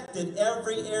affected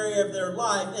every area of their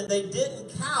life, and they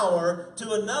didn't cower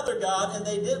to another God, and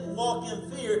they didn't walk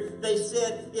in fear. They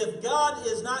said, if God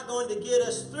is not going to get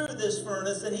us through this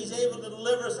furnace, then He's able to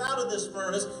deliver us out of this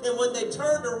furnace. And when they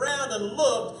turned around and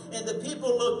looked, and the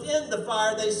people looked in the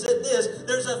fire, they said this: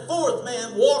 "There's a fourth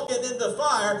man walking in the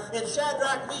fire." And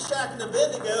Shadrach, Meshach, and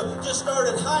Abednego just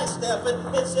started high-stepping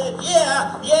and said,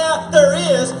 yeah, there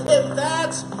is. And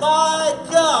that's my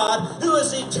God, who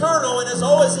is eternal and has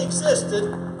always existed,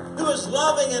 who is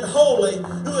loving and holy,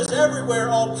 who is everywhere,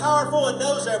 all-powerful, and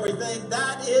knows everything.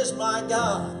 That is my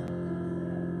God.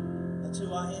 That's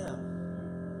who I am.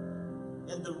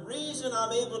 And the reason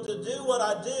I'm able to do what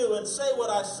I do and say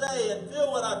what I say and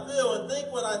feel what I feel and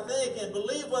think what I think and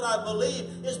believe what I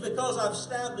believe is because I've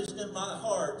established in my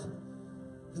heart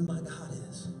who my God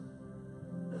is.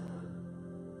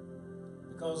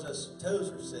 Because as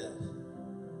Tozer said,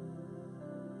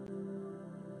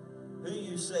 who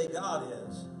you say God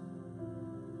is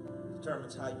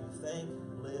determines how you think,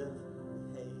 live,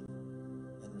 behave,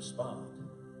 and respond.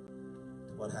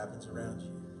 what happens around you.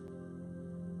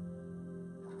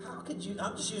 How could you,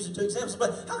 I'm just using two examples,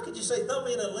 but how could you say, throw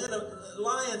me in a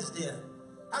lion's den?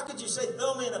 How could you say,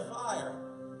 throw me in a fire?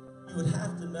 You would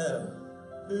have to know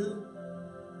who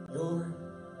your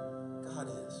God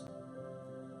is.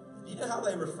 Do you know how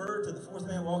they refer to the fourth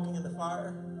man walking in the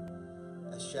fire?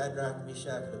 As Shadrach,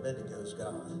 Meshach, and Abednego's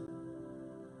God.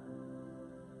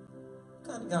 What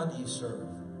kind of God do you serve?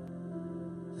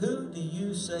 Who do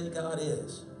you say God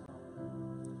is?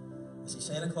 Is he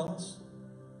Santa Claus?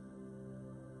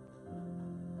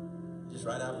 You just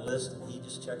write out a list and he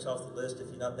just checks off the list. If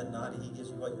you've not been naughty, he gives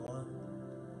you what you want.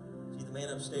 Is he the man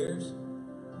upstairs?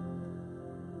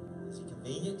 Is he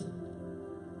convenient?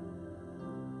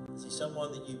 Is he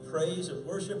someone that you praise and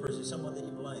worship, or is he someone that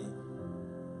you blame?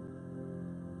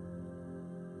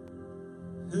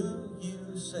 Who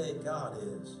you say God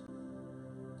is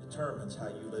determines how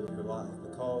you live your life,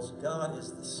 because God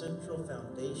is the central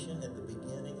foundation and the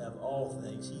beginning of all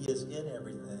things. He is in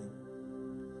everything.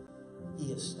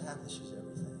 He establishes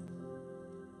everything.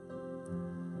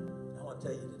 I want to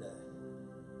tell you today,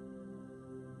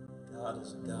 God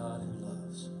is a God who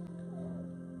loves.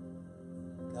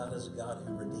 God is a God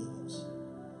who redeems.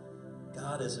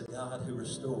 God is a God who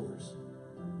restores.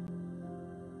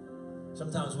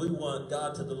 Sometimes we want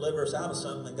God to deliver us out of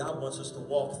something, and God wants us to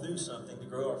walk through something to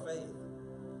grow our faith.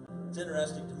 It's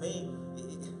interesting to me,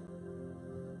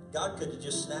 God could have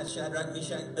just snatched Shadrach,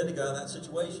 Meshach, and Abednego out of that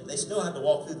situation. They still had to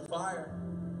walk through the fire.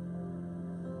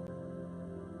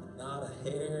 Not a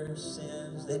hair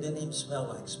singed. They didn't even smell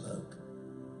like smoke.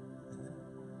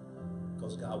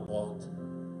 Because God walked.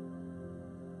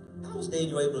 How was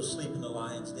Daniel able to sleep in the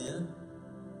lion's den?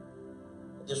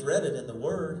 I just read it in the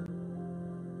Word.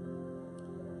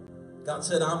 God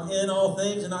said, I'm in all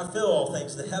things and I fill all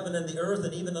things. The heaven and the earth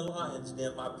and even the lion's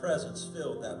den, my presence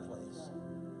filled that place.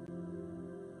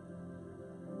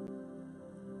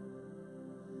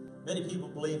 Many people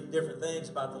believe different things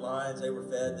about the lions. They were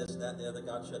fed this, that, and the other.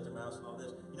 God shut their mouths and all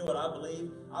this. You know what I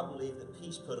believe? I believe that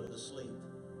peace put them to sleep.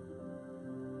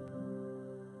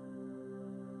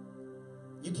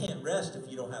 You can't rest if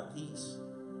you don't have peace.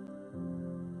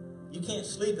 You can't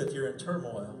sleep if you're in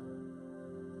turmoil.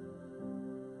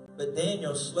 But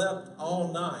Daniel slept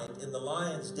all night, and the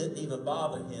lions didn't even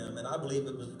bother him. And I believe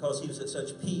it was because he was at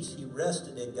such peace. He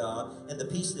rested in God, and the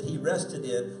peace that he rested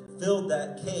in filled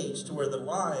that cage to where the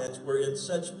lions were in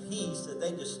such peace that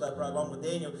they just slept right along with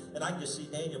Daniel. And I can just see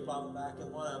Daniel plopping back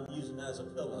in one of them, using it as a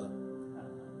pillow.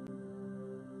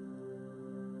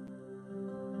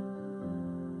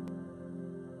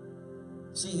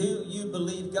 See, who you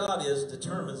believe God is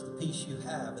determines the peace you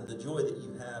have and the joy that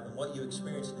you have and what you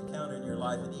experience and encounter in your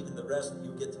life, and even the rest that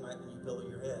you get tonight when you pillow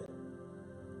your head.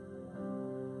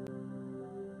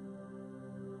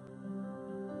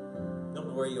 Don't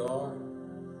know where you are.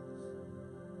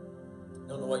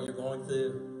 Don't know what you're going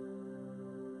through.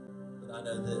 But I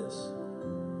know this.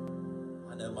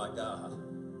 I know my God.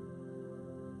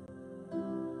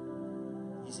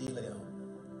 He's Elion.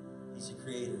 He's a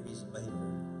creator. He's a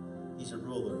maker. He's a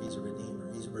ruler, he's a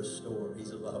redeemer, he's a restorer,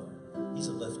 he's a lover, he's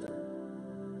a lifter.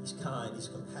 He's kind, he's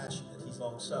compassionate, he's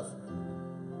long-suffering.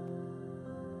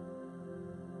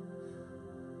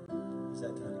 He's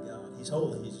that kind of God. He's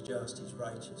holy, he's just, he's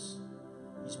righteous,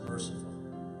 he's merciful.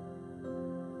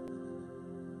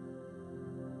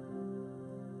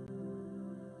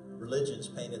 Religion's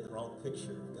painted the wrong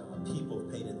picture of God. People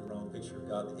have painted the wrong picture of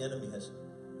God. The enemy has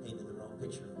painted the wrong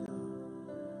picture of God.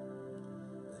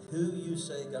 Who you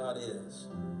say God is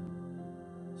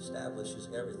establishes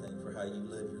everything for how you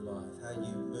live your life, how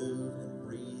you move and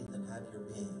breathe and have your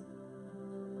being.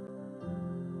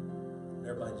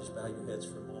 Everybody just bow your heads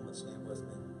for a moment. Stand with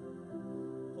me.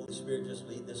 Holy Spirit, just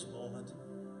lead this moment.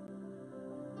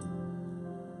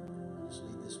 Just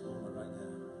lead this moment right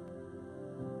now.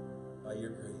 By your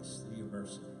grace, through your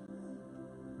mercy.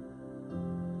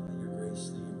 By your grace,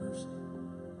 through your mercy.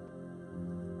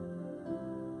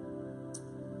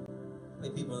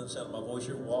 Many people in the sound of my voice,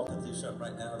 you're walking through something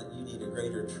right now that you need a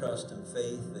greater trust and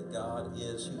faith that God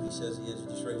is who He says He is.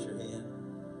 Just raise your hand.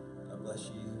 God bless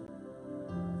you.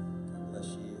 God bless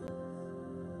you.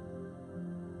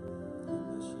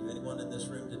 God bless you. Anyone in this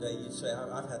room today, you'd say,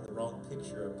 I've had the wrong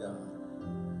picture of God.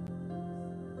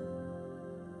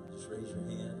 Just raise your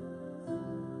hand.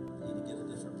 You need to get a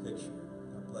different picture.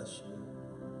 God bless you.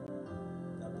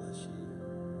 God bless you.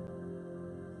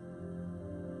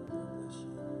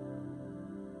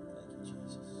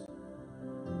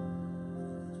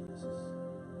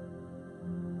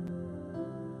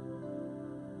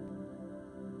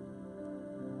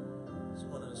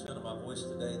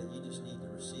 Today that you just need to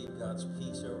receive God's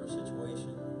peace over a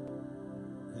situation,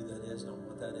 who that is, don't know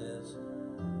what that is,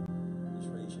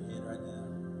 just raise your hand right now.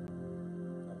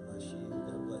 God bless you.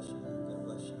 God bless you. God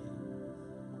bless you.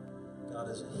 God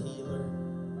is a healer.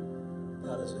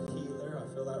 God is a healer. I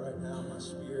feel that right now in my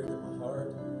spirit, in my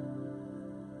heart.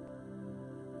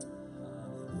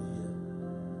 Hallelujah.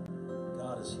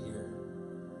 God is here.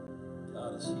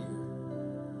 God is here.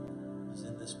 He's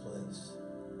in this place.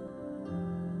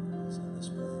 He's in this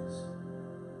place.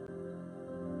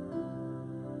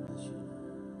 Bless you,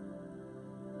 Lord.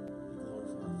 Be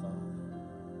glorified, Father.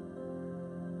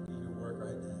 Do your work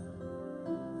right now.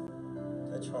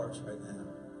 Touch hearts right now.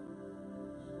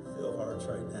 Fill hearts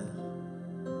right now.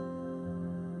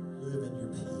 Live in your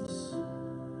peace,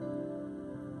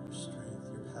 your strength,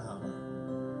 your power.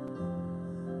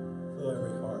 Fill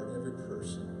every heart, every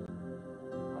person.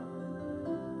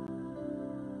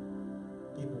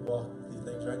 People walking through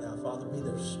things right now. Father, be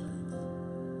their strength.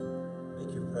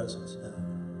 Make your presence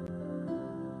known.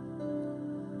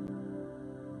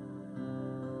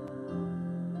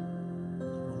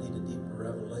 People need a deeper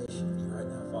revelation of you right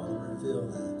now. Father, reveal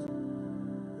that.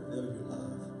 Reveal your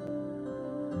love.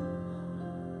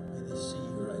 May they see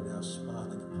you right now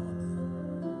smiling upon them.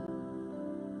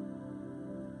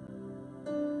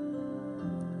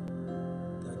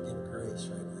 God, give grace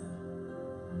right now.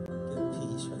 Give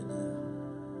peace right now.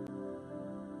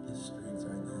 Give strength.